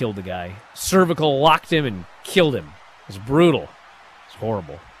absolutely killed the guy. Cervical locked him and killed him. It was brutal. It was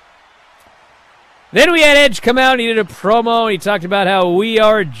horrible. Then we had Edge come out and he did a promo and he talked about how we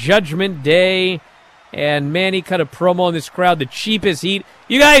are Judgment Day. And, man, he cut a promo on this crowd, the cheapest heat.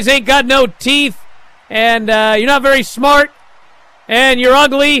 You guys ain't got no teeth. And you're not very smart. And you're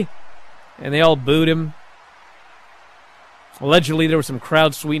ugly. And they all booed him. Allegedly, there was some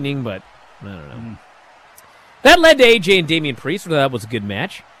crowd sweetening, but I don't know. That led to AJ and Damian Priest. So that was a good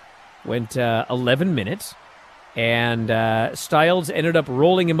match. Went 11 minutes. And Styles ended up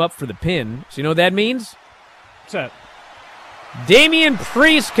rolling him up for the pin. So you know what that means? What's that? Damian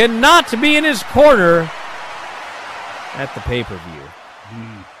Priest cannot be in his corner at the pay-per-view.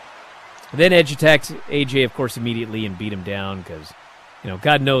 Then Edge attacked AJ, of course, immediately and beat him down because,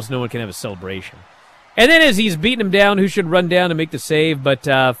 God knows no one can have a celebration. And then as he's beating him down, who should run down to make the save? But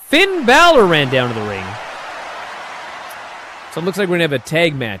Finn Balor ran down to the ring. So it looks like we're going to have a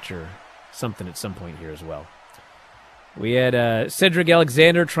tag match or something at some point here as well. We had Cedric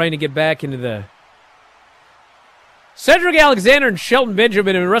Alexander trying to get back into the... Cedric Alexander and Shelton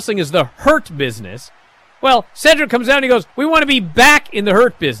Benjamin in wrestling is the Hurt Business. Well, Cedric comes out and he goes, we want to be back in the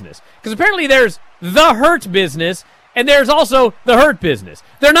Hurt Business. Because apparently there's the Hurt Business and there's also the Hurt Business.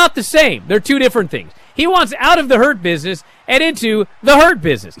 They're not the same. They're two different things. He wants out of the Hurt Business and into the Hurt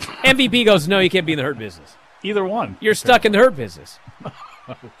Business. MVP goes, no, you can't be in the Hurt Business. Either one. You're stuck in the Hurt Business.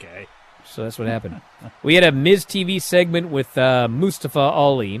 Okay. So that's what happened. We had a Miz TV segment with Mustafa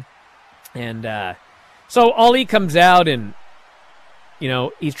Ali. And so Ali comes out and,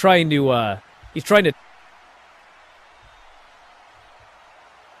 he's trying to...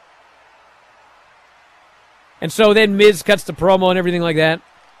 And so then Miz cuts the promo and everything like that.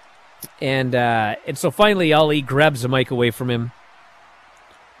 And so finally Ali grabs the mic away from him.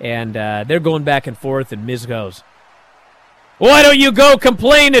 And they're going back and forth, and Miz goes, why don't you go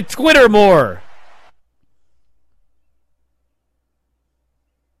complain to Twitter more?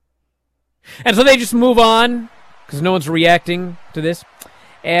 And so they just move on, because no one's reacting to this.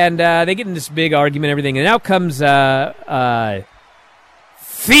 And they get in this big argument and everything. And out comes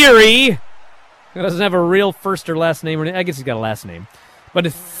Theory. He doesn't have a real first or last name. I guess he's got a last name. But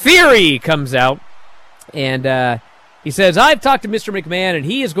Theory comes out, and he says, I've talked to Mr. McMahon, and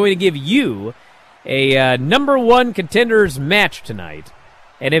he is going to give you a number one contenders match tonight.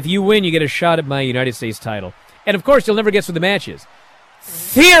 And if you win, you get a shot at my United States title. And, of course, you'll never guess what the match is.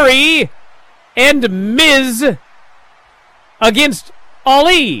 Theory and Miz against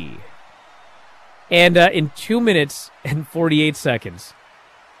Ali. And in 2 minutes and 48 seconds,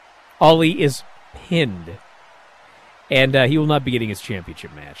 Ali is pinned. And he will not be getting his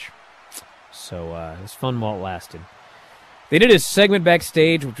championship match. So it was fun while it lasted. They did a segment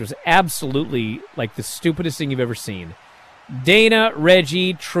backstage, which was absolutely like the stupidest thing you've ever seen. Dana,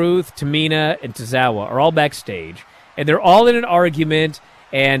 Reggie, Truth, Tamina, and Tozawa are all backstage. And they're all in an argument.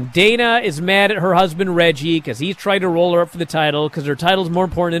 And Dana is mad at her husband, Reggie, because he's trying to roll her up for the title, because her title's more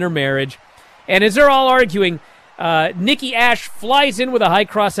important than her marriage. And as they're all arguing, Nikki Ash flies in with a high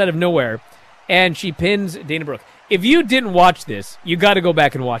cross out of nowhere, and she pins Dana Brooke. If you didn't watch this, you got to go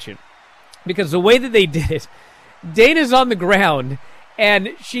back and watch it. Because the way that they did it, Dana's on the ground,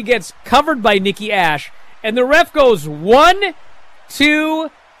 and she gets covered by Nikki Ash, and the ref goes 1,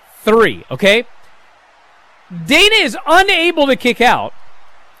 2, 3, okay? Dana is unable to kick out,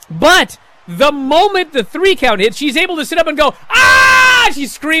 but the moment the 3 count hits, she's able to sit up and go, ah! She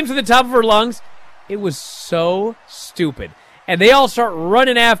screams at the top of her lungs. It was so stupid. And they all start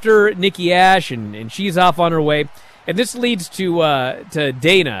running after Nikki Ash, and she's off on her way. And this leads to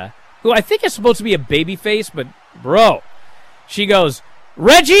Dana, who I think is supposed to be a babyface, but bro, she goes,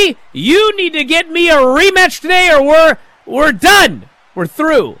 Reggie, you need to get me a rematch today or we're done. We're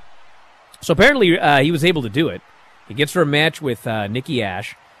through. So apparently he was able to do it. He gets her a match with Nikki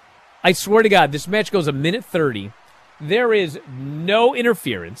Ash. I swear to God, this match goes 1:30. There is no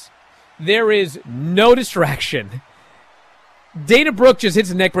interference. There is no distraction. Dana Brooke just hits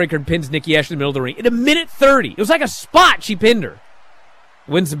a neckbreaker and pins Nikki Ash in the middle of the ring. In 1:30. It was like a spot. She pinned her.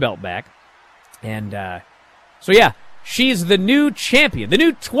 Wins the belt back. And so, yeah, she's the new champion. The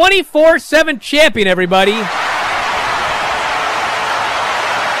new 24/7 champion, everybody.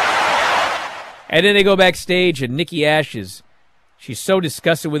 And then they go backstage, and Nikki Ash she's so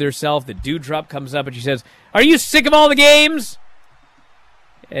disgusted with herself that Doudrop comes up and she says, "Are you sick of all the games?"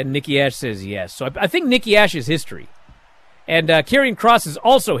 And Nikki Ash says yes. So I think Nikki Ash is history. And Karrion Kross is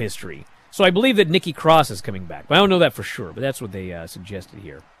also history. So I believe that Nikki Cross is coming back. But I don't know that for sure, but that's what they suggested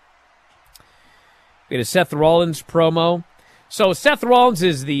here. We had a Seth Rollins promo. So Seth Rollins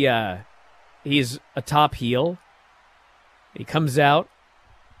is he's a top heel. He comes out.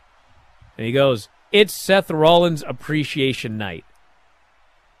 And he goes, "It's Seth Rollins Appreciation Night."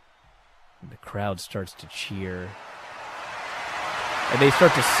 And the crowd starts to cheer. And they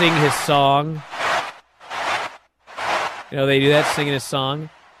start to sing his song. You know, they do that, singing his song.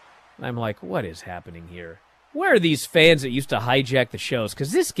 And I'm like, what is happening here? Where are these fans that used to hijack the shows?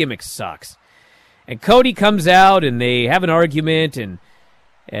 Because this gimmick sucks. And Cody comes out, and they have an argument, and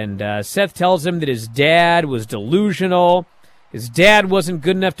Seth tells him that his dad was delusional. His dad wasn't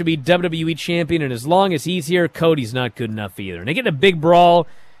good enough to be WWE champion, and as long as he's here, Cody's not good enough either. And they get in a big brawl.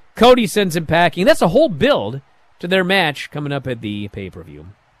 Cody sends him packing. That's a whole build to their match coming up at the pay-per-view.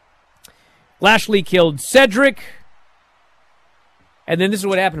 Lashley killed Cedric. And then this is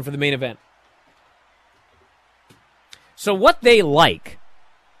what happened for the main event. So what they like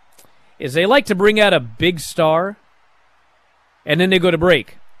is they like to bring out a big star, and then they go to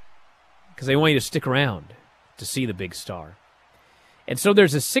break because they want you to stick around to see the big star. And so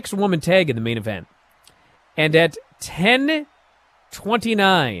there's a 6-woman tag in the main event. And at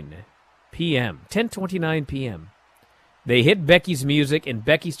 10:29 p.m., they hit Becky's music, and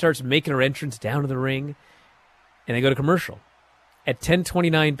Becky starts making her entrance down to the ring, and they go to commercial at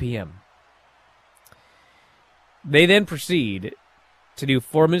 10:29 p.m. They then proceed to do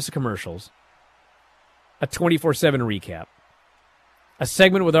 4 minutes of commercials, a 24/7 recap, a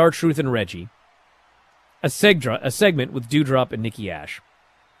segment with R-Truth and Reggie, a segment with Doudrop and Nikki Ash,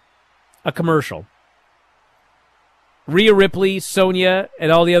 a commercial, Rhea Ripley, Sonya,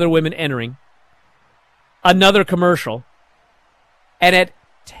 and all the other women entering, another commercial, and at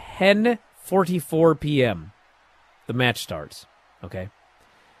 10:44 p.m., the match starts. Okay?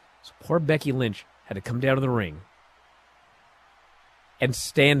 So poor Becky Lynch had to come down to the ring and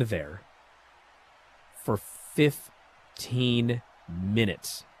stand there for 15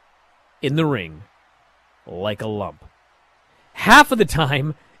 minutes in the ring like a lump. Half of the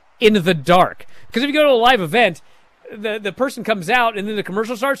time in the dark. Because if you go to a live event, the person comes out and then the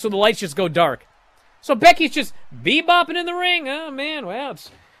commercial starts, so the lights just go dark. So Becky's just bebopping in the ring. Oh, man, well, it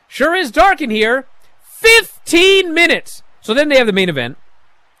sure is dark in here. 15 minutes! So then they have the main event,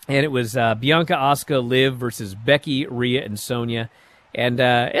 and it was Bianca, Asuka, Liv versus Becky, Rhea, and Sonya. And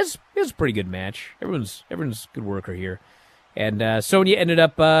it was a pretty good match. Everyone's a good worker here. And Sonya ended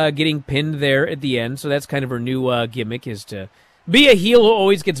up getting pinned there at the end, so that's kind of her new gimmick, is to be a heel who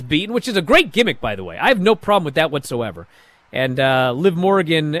always gets beaten, which is a great gimmick, by the way. I have no problem with that whatsoever. And Liv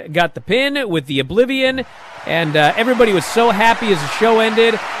Morgan got the pin with the Oblivion, and everybody was so happy as the show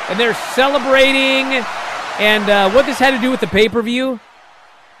ended, and they're celebrating. And what this had to do with the pay-per-view,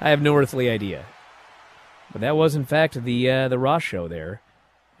 I have no earthly idea. But that was, in fact, the Raw show there.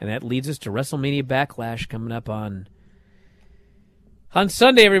 And that leads us to WrestleMania Backlash coming up on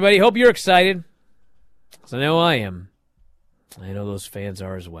Sunday, everybody. Hope you're excited. So I know I am. I know those fans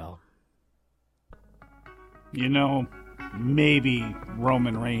are as well. You know, maybe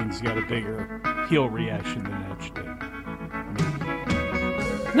Roman Reigns got a bigger heel reaction than Edge did.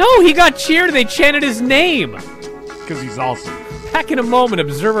 No, he got cheered. They chanted his name. Because he's awesome. Back in a moment,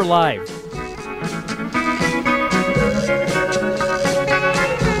 Observer Live.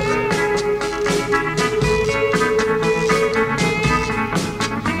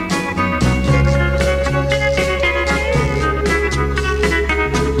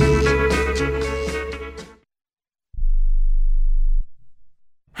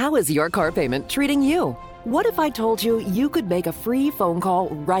 How is your car payment treating you? What if I told you you could make a free phone call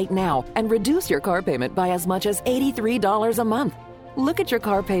right now and reduce your car payment by as much as $83 a month? Look at your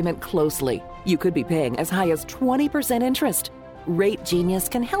car payment closely. You could be paying as high as 20% interest. Rate Genius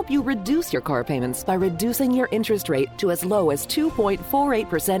can help you reduce your car payments by reducing your interest rate to as low as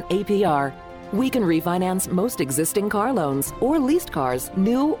 2.48% APR. We can refinance most existing car loans or leased cars,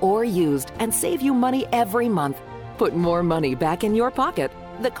 new or used, and save you money every month. Put more money back in your pocket.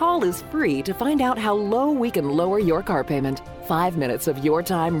 The call is free to find out how low we can lower your car payment. 5 minutes of your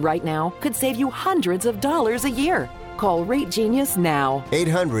time right now could save you hundreds of dollars a year. Call Rate Genius now.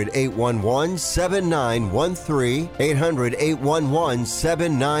 800-811-7913.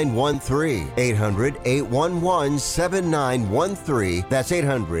 800-811-7913. 800-811-7913. That's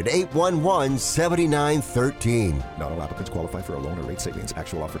 800-811-7913. Not all applicants qualify for a loan or rate savings.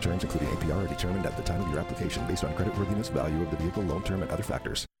 Actual offer terms, including APR, are determined at the time of your application based on creditworthiness, value of the vehicle, loan term, and other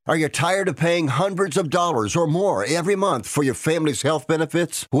factors. Are you tired of paying hundreds of dollars or more every month for your family's health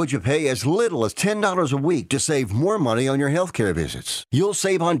benefits? Would you pay as little as $10 a week to save more money on your health care visits? You'll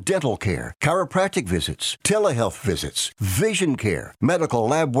save on dental care, chiropractic visits, telehealth visits, vision care, medical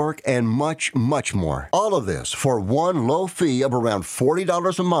lab work, and much, much more. All of this for one low fee of around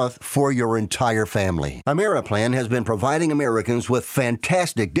 $40 a month for your entire family. Ameriplan has been providing Americans with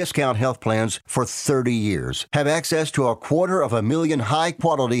fantastic discount health plans for 30 years. Have access to 250,000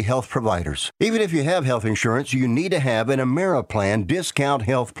 high-quality health providers. Even if you have health insurance, you need to have an Ameriplan discount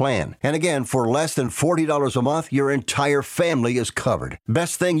health plan. And again, for less than $40 a month, your entire family is covered.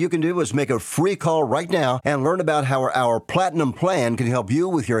 Best thing you can do is make a free call right now and learn about how our Platinum plan can help you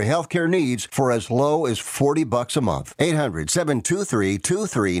with your health care needs for as low as $40 a month.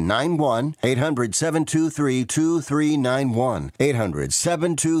 800-723-2391. 800-723-2391.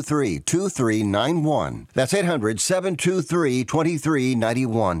 800-723-2391. That's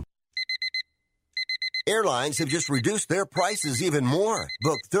 800-723-2391. Airlines have just reduced their prices even more.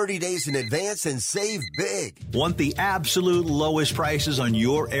 Book 30 days in advance and save big. Want the absolute lowest prices on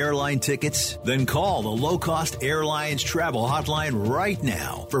your airline tickets? Then call the Low Cost Airlines Travel Hotline right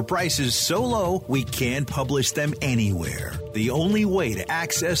now for prices so low we can't publish them anywhere. The only way to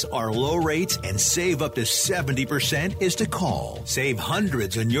access our low rates and save up to 70% is to call. Save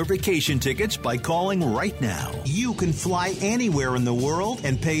hundreds on your vacation tickets by calling right now. You can fly anywhere in the world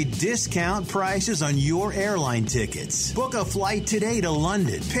and pay discount prices on your airline tickets. Book a flight today to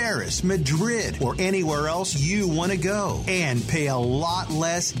London, Paris, Madrid, or anywhere else you want to go. And pay a lot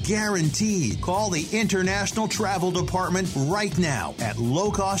less guaranteed. Call the International Travel Department right now at Low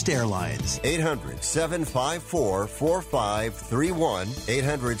Cost Airlines. 800-754-4531.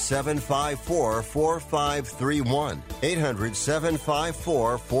 800-754-4531.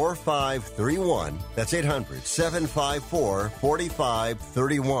 800-754-4531. That's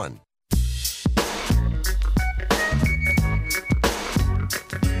 800-754-4531.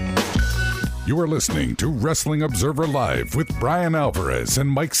 You are listening to Wrestling Observer Live with Bryan Alvarez and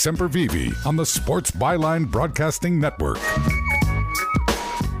Mike Sempervive on the Sports Byline Broadcasting Network.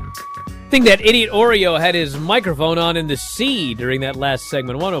 I think that idiot Oreo had his microphone on in the sea during that last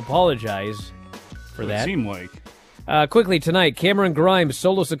segment. I want to apologize for that. It seemed like. Quickly tonight, Cameron Grimes,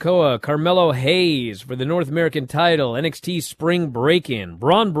 Solo Sikoa, Carmelo Hayes for the North American title, NXT Spring Break-In,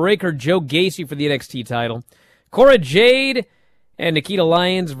 Braun Breaker, Joe Gacy for the NXT title, Cora Jade and Nikita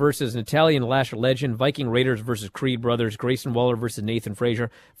Lyons versus Natalya and Lasher Legend, Viking Raiders versus Creed Brothers, Grayson Waller versus Nathan Frazier.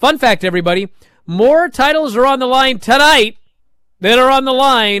 Fun fact, everybody, more titles are on the line tonight than are on the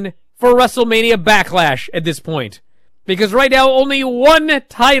line for WrestleMania Backlash at this point. Because right now, only one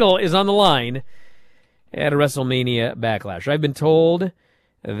title is on the line at a WrestleMania Backlash. I've been told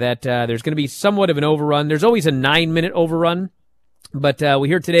that there's going to be somewhat of an overrun. There's always a 9-minute overrun, but we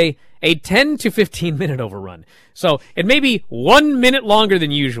hear today a 10 to 15-minute overrun. So it may be 1 minute longer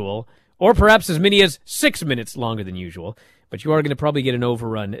than usual, or perhaps as many as 6 minutes longer than usual, but you are going to probably get an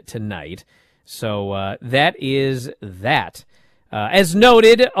overrun tonight. So that is that. As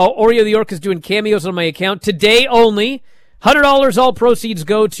noted, Oreo the Orc is doing cameos on my account today only. $100 all proceeds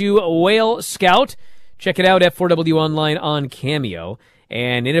go to Whale Scout. Check it out, F4W Online on Cameo.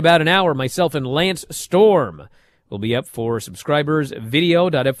 And in about an hour, myself and Lance Storm will be up for subscribers,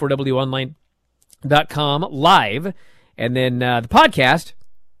 video.f4wonline.com live. And then the podcast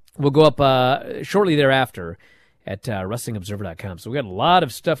will go up shortly thereafter at WrestlingObserver.com. So we got a lot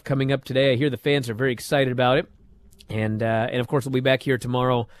of stuff coming up today. I hear the fans are very excited about it. And of course, we'll be back here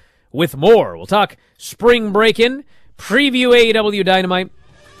tomorrow with more. We'll talk Spring Break-In, preview AEW Dynamite,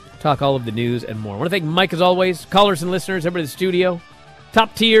 talk all of the news and more. I want to thank Mike, as always, callers and listeners, everybody in the studio,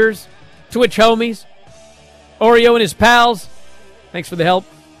 top tiers, Twitch homies, Oreo and his pals. Thanks for the help.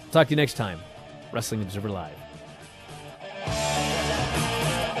 Talk to you next time. Wrestling Observer Live.